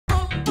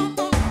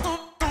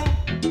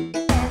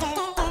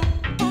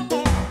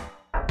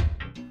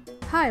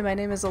Hi, my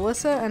name is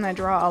Alyssa, and I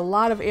draw a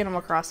lot of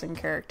Animal Crossing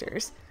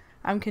characters.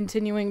 I'm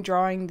continuing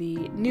drawing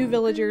the new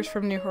villagers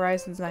from New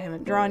Horizons I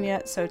haven't drawn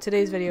yet, so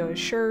today's video is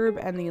Sherb,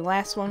 and the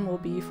last one will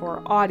be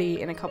for Audie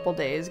in a couple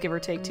days, give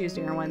or take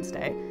Tuesday or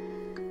Wednesday.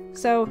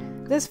 So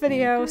this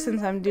video,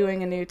 since I'm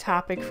doing a new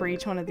topic for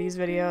each one of these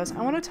videos,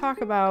 I want to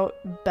talk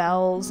about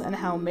bells and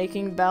how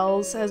making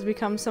bells has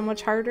become so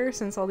much harder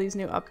since all these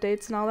new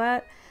updates and all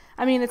that.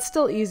 I mean, it's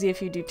still easy if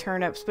you do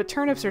turnips, but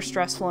turnips are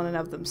stressful in and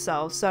of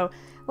themselves, so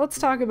let's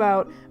talk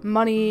about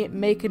money,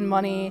 making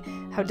money,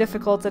 how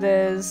difficult it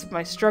is,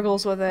 my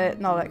struggles with it,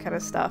 and all that kind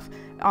of stuff.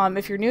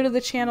 If you're new to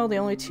the channel, the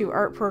only two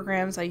art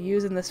programs I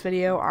use in this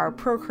video are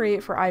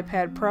Procreate for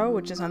iPad Pro,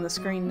 which is on the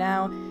screen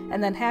now,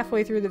 and then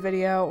halfway through the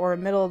video, or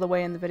middle of the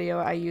way in the video,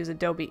 I use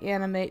Adobe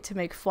Animate to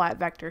make flat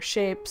vector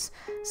shapes.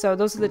 So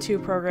those are the two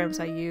programs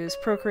I use,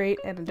 Procreate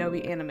and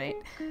Adobe Animate.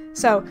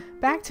 So,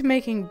 back to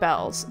making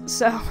bells.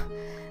 So,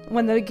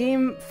 when the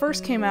game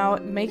first came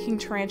out, making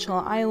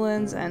tarantula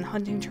islands and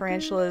hunting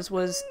tarantulas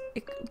was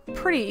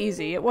pretty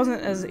easy. It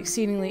wasn't as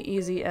exceedingly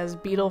easy as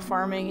beetle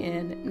farming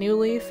in New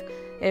Leaf.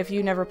 If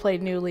you never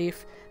played New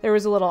Leaf, there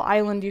was a little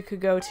island you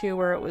could go to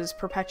where it was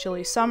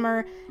perpetually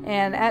summer,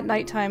 and at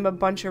nighttime a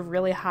bunch of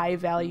really high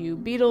value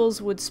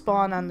beetles would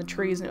spawn on the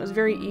trees, and it was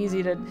very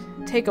easy to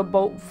take a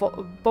boat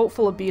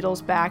full of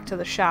beetles back to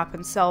the shop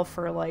and sell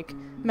for like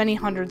many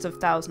hundreds of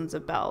thousands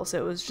of bells.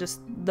 It was just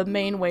the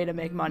main way to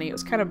make money. It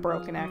was kind of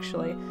broken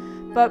actually.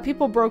 But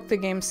people broke the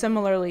game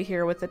similarly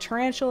here with the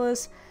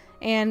tarantulas,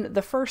 and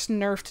the first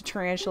nerf to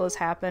tarantulas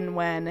happened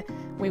when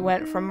we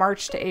went from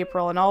March to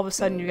April, and all of a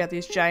sudden you got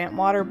these giant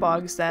water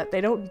bugs that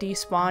they don't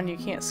despawn, you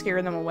can't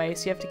scare them away,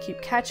 so you have to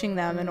keep catching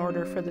them in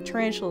order for the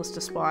tarantulas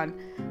to spawn.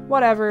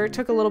 Whatever, it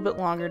took a little bit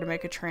longer to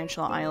make a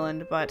tarantula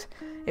island, but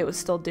it was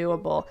still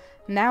doable.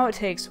 Now it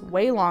takes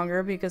way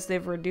longer because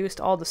they've reduced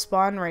all the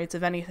spawn rates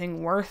of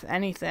anything worth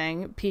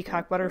anything.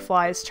 Peacock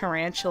butterflies,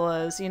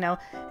 tarantulas, you know,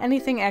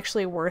 anything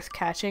actually worth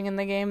catching in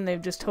the game,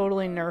 they've just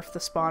totally nerfed the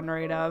spawn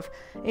rate of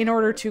in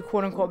order to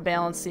quote-unquote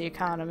balance the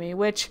economy,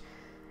 which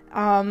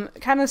kind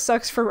of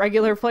sucks for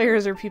regular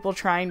players or people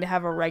trying to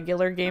have a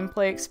regular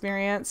gameplay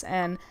experience.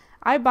 And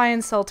I buy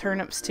and sell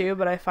turnips too,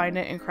 but I find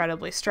it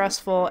incredibly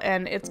stressful,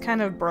 and it's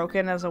kind of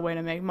broken as a way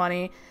to make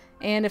money.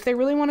 And if they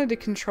really wanted to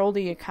control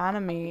the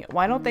economy,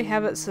 why don't they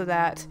have it so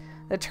that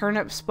the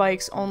turnip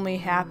spikes only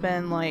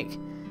happen like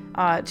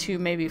to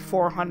maybe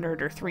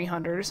 400 or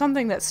 300 or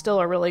something that's still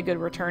a really good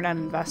return on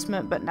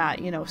investment, but not,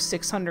 you know,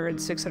 600,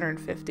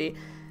 650.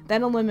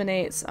 That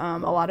eliminates a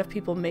lot of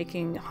people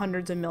making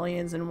hundreds of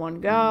millions in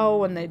one go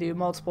when they do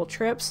multiple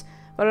trips,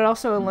 but it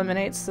also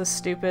eliminates the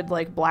stupid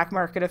like black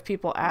market of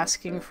people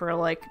asking for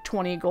like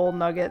 20 gold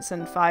nuggets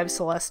and 5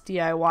 Celeste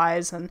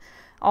DIYs and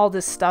all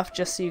this stuff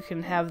just so you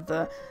can have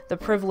the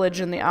privilege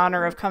and the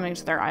honor of coming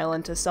to their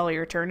island to sell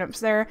your turnips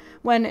there,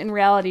 when in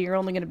reality you're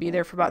only going to be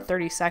there for about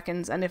 30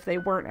 seconds, and if they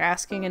weren't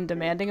asking and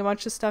demanding a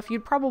bunch of stuff,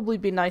 you'd probably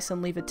be nice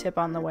and leave a tip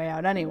on the way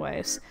out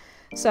anyways.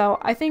 So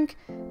I think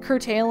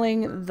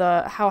curtailing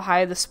how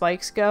high the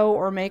spikes go,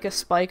 or make a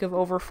spike of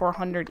over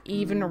 400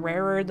 even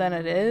rarer than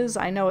it is,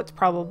 I know it's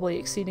probably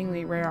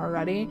exceedingly rare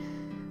already,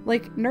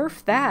 like,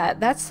 nerf that.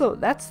 That's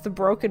the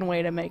broken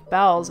way to make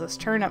bells, is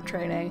turnip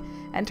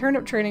trading, and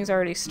turnip trading is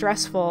already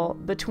stressful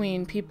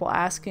between people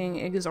asking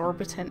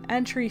exorbitant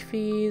entry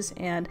fees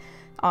and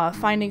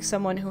finding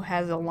someone who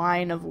has a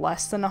line of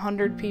less than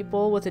 100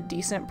 people with a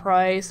decent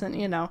price, and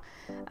you know,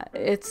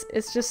 it's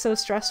just so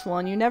stressful,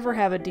 and you never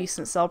have a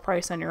decent sell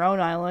price on your own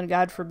island.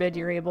 God forbid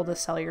you're able to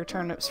sell your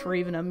turnips for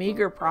even a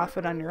meager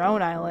profit on your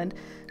own island,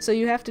 so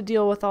you have to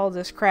deal with all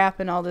this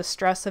crap and all this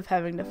stress of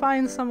having to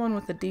find someone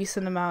with a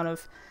decent amount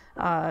of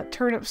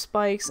turnip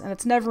spikes, and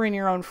it's never in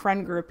your own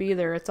friend group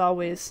either. It's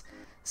always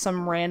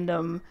some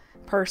random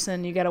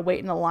person. You gotta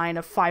wait in a line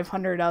of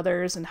 500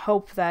 others and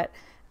hope that,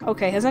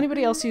 okay, has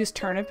anybody else used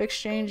Turnip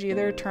Exchange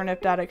either?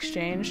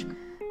 Turnip.exchange.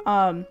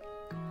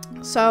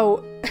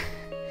 So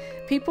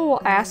people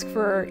will ask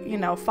for, you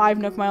know, 5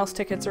 Nook Miles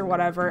tickets or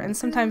whatever, and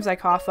sometimes I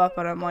cough up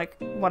and I'm like,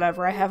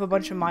 whatever, I have a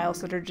bunch of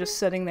miles that are just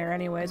sitting there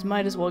anyways,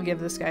 might as well give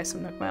this guy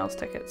some Nook Miles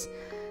tickets.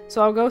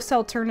 So I'll go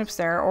sell turnips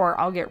there, or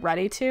I'll get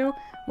ready to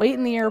wait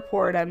in the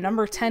airport. I'm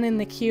number 10 in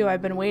the queue.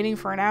 I've been waiting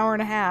for an hour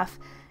and a half,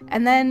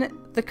 and then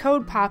the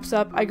code pops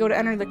up. I go to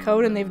enter the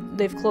code, and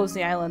they've closed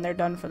the island. They're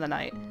done for the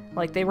night.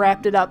 Like, they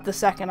wrapped it up the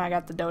second I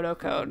got the dodo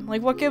code.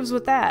 Like, what gives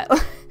with that?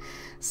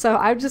 So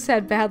I've just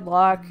had bad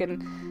luck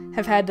and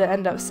have had to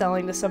end up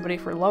selling to somebody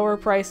for lower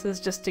prices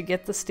just to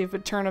get the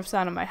stupid turnips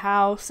out of my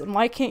house. And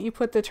why can't you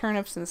put the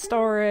turnips in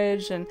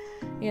storage? And,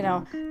 you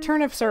know,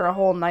 turnips are a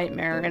whole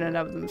nightmare in and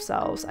of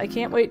themselves. I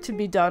can't wait to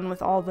be done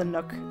with all the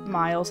Nook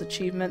Miles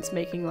achievements,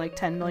 making like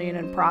 10 million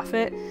in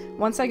profit.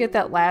 Once I get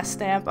that last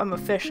stamp, I'm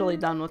officially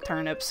done with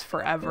turnips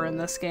forever in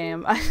this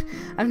game.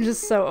 I'm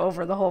just so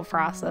over the whole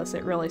process.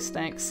 It really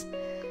stinks.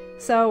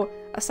 So,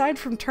 aside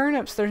from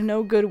turnips, there's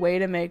no good way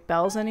to make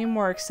bells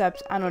anymore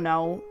except, I don't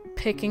know,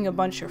 picking a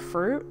bunch of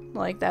fruit.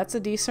 Like, that's a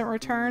decent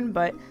return,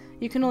 but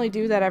you can only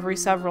do that every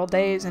several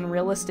days, and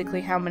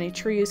realistically, how many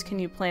trees can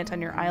you plant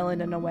on your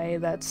island in a way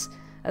that's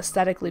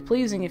aesthetically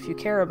pleasing if you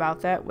care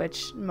about that,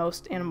 which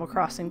most Animal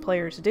Crossing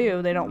players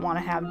do. They don't want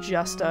to have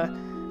just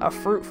a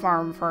fruit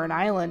farm for an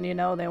island, you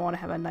know, they want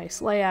to have a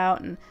nice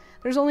layout, and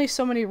there's only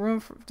so much room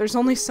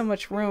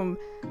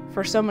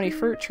for so many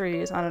fruit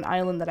trees on an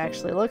island that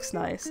actually looks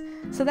nice.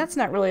 So that's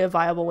not really a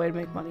viable way to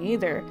make money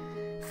either.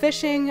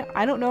 Fishing,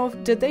 I don't know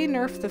did they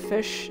nerf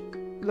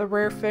the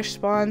rare fish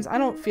spawns? I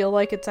don't feel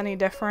like it's any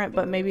different,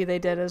 but maybe they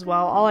did as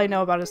well. All I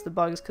know about is the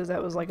bugs, because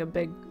that was like a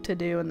big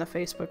to-do in the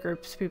Facebook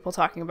groups, people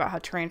talking about how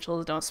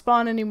tarantulas don't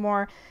spawn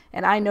anymore,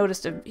 and I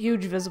noticed a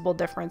huge visible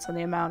difference in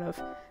the amount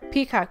of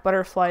peacock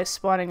butterflies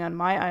spawning on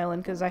my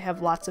island, because I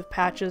have lots of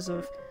patches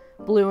of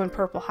blue and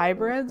purple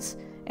hybrids,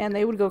 and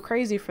they would go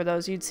crazy for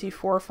those. You'd see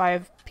 4 or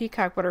 5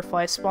 peacock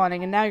butterflies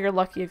spawning, and now you're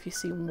lucky if you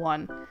see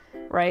 1,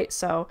 right?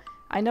 So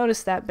I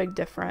noticed that big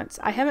difference.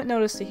 I haven't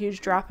noticed a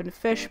huge drop in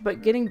fish,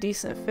 but getting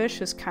decent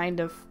fish is kind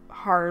of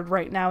hard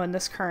right now in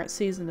this current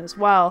season as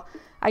well.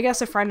 I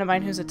guess a friend of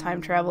mine who's a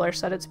time traveler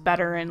said it's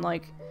better in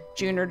like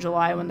June or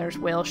July when there's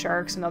whale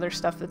sharks and other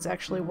stuff that's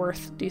actually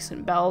worth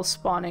decent bells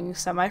spawning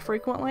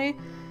semi-frequently.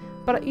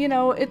 But, you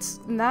know, it's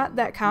not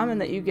that common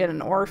that you get an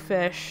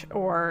oarfish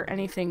or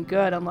anything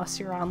good unless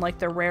you're on, like,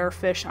 the rare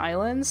fish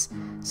islands.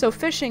 So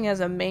fishing as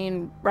a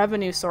main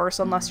revenue source,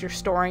 unless you're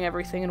storing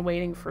everything and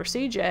waiting for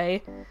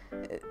CJ,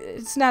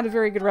 it's not a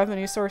very good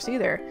revenue source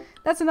either.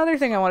 That's another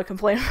thing I want to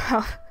complain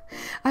about.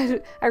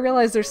 I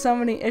realize there's so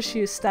many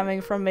issues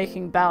stemming from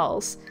making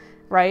bells,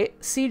 right?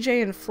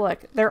 CJ and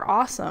Flick, they're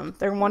awesome.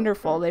 They're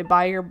wonderful. They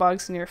buy your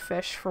bugs and your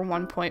fish for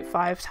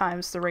 1.5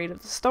 times the rate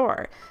of the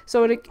store.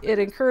 So it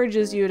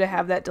encourages you to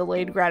have that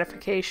delayed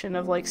gratification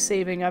of like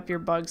saving up your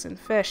bugs and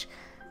fish.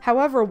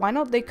 However, why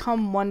don't they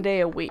come one day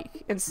a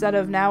week instead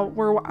of now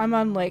I'm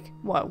on like,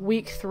 what,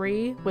 week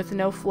 3 with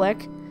no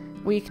Flick,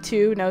 week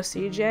 2, no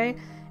CJ,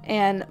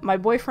 and my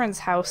boyfriend's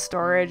house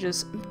storage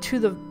is to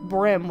the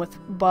brim with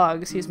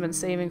bugs he's been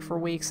saving for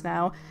weeks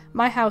now.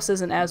 My house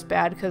isn't as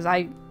bad because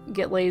I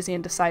get lazy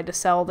and decide to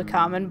sell the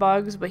common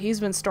bugs, but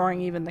he's been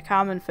storing even the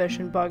common fish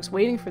and bugs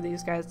waiting for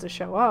these guys to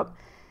show up.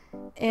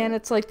 And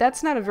it's like,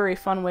 that's not a very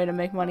fun way to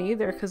make money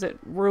either, because it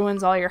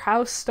ruins all your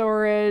house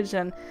storage,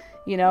 and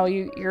you know,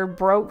 you're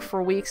broke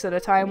for weeks at a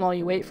time while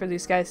you wait for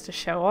these guys to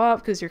show up,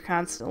 because you're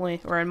constantly,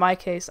 or in my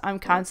case, I'm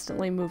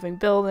constantly moving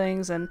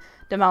buildings and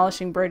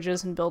demolishing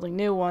bridges and building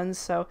new ones.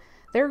 So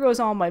there goes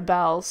all my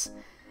bells.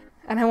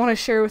 And I want to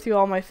share with you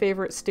all my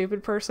favorite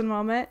stupid person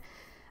moment.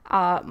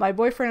 My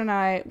boyfriend and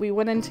I, we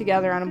went in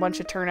together on a bunch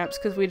of turnips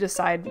because we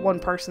decide one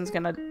person's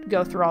gonna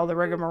go through all the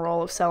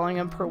rigmarole of selling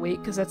them per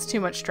week, because that's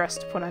too much stress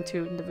to put on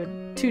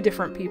two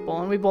different people,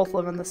 and we both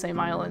live on the same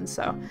island.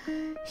 So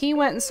he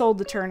went and sold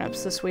the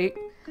turnips this week.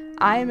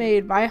 I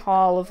made my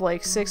haul of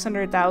like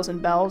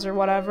 600,000 bells or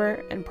whatever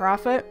in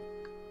profit.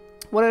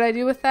 What did I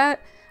do with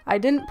that? I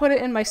didn't put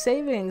it in my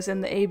savings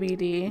in the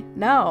ABD.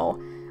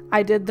 No.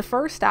 I did the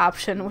first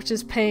option, which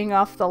is paying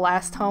off the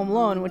last home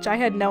loan, which I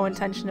had no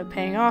intention of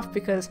paying off,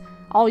 because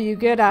all you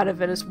get out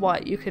of it is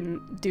what? You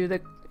can do the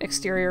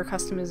exterior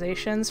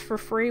customizations for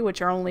free,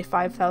 which are only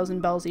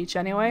 5,000 bells each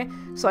anyway.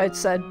 So I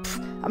said,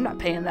 I'm not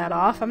paying that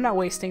off. I'm not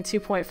wasting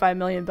 2.5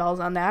 million bells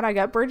on that. I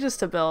got bridges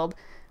to build.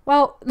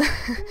 Well,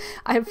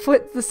 I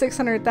put the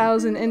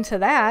 600,000 into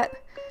that.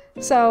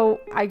 So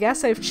I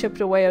guess I've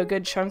chipped away a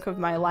good chunk of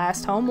my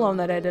last home loan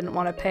that I didn't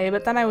want to pay,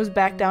 but then I was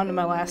back down to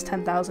my last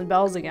 10,000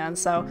 bells again.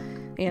 So,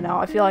 you know,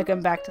 I feel like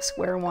I'm back to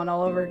square one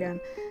all over again.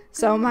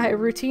 So my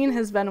routine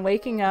has been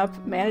waking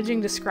up,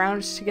 managing to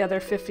scrounge together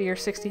 50 or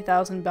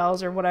 60,000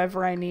 bells or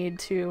whatever I need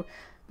to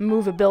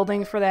move a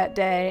building for that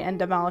day and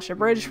demolish a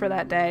bridge for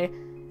that day,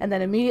 and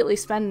then immediately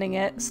spending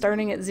it,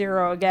 starting at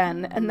 0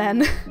 again, and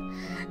then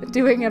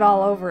doing it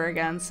all over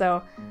again.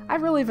 So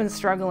I've really been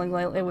struggling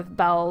lately with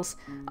bells.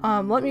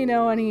 Let me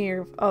know any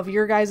of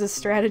your guys'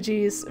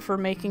 strategies for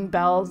making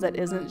bells that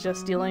isn't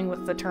just dealing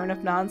with the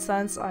turnip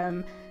nonsense.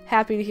 I'm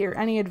happy to hear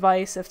any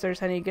advice if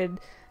there's any good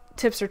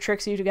tips or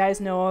tricks you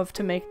guys know of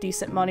to make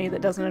decent money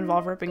that doesn't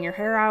involve ripping your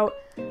hair out.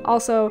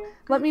 Also,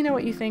 let me know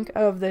what you think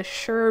of the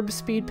Sherb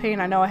speed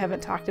paint. I know I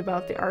haven't talked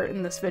about the art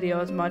in this video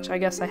as much. I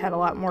guess I had a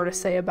lot more to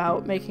say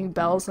about making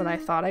bells than I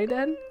thought I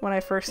did when I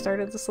first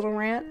started this little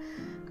rant.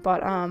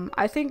 But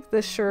I think the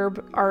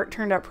Sherb art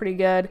turned out pretty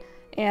good,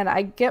 and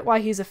I get why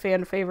he's a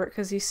fan favorite,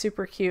 because he's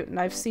super cute, and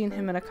I've seen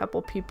him in a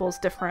couple people's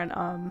different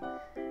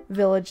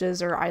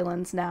villages or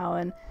islands now,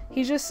 and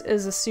he just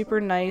is a super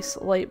nice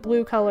light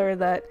blue color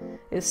that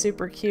is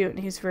super cute, and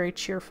he's very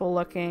cheerful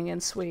looking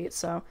and sweet,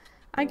 so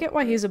I get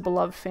why he's a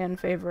beloved fan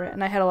favorite,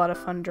 and I had a lot of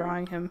fun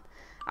drawing him.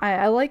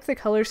 I like the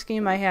color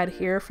scheme I had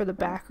here for the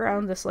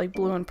background, this like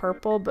blue and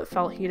purple, but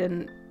felt he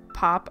didn't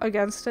pop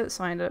against it,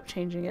 so I ended up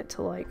changing it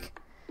to like,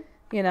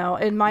 you know,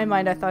 in my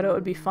mind I thought it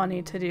would be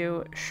funny to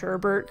do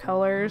sherbert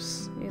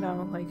colors, you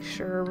know, like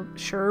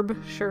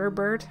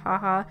sherbert,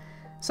 haha.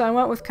 So I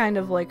went with kind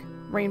of like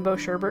rainbow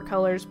sherbet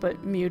colors,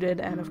 but muted,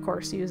 and of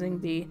course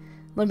using the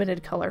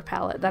limited color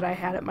palette that I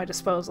had at my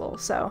disposal.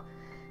 So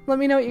let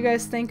me know what you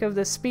guys think of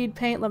this speed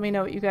paint. Let me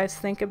know what you guys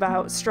think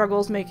about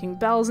struggles making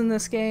bells in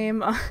this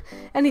game.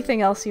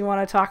 Anything else you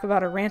want to talk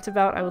about or rant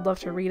about, I would love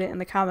to read it in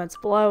the comments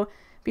below.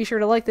 Be sure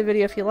to like the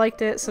video if you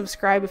liked it,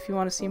 subscribe if you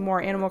want to see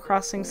more Animal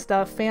Crossing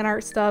stuff, fan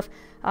art stuff,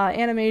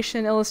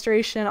 animation,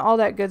 illustration, all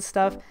that good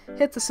stuff.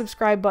 Hit the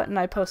subscribe button.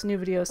 I post new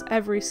videos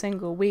every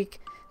single week.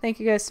 Thank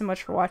you guys so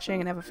much for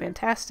watching and have a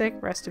fantastic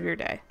rest of your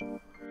day.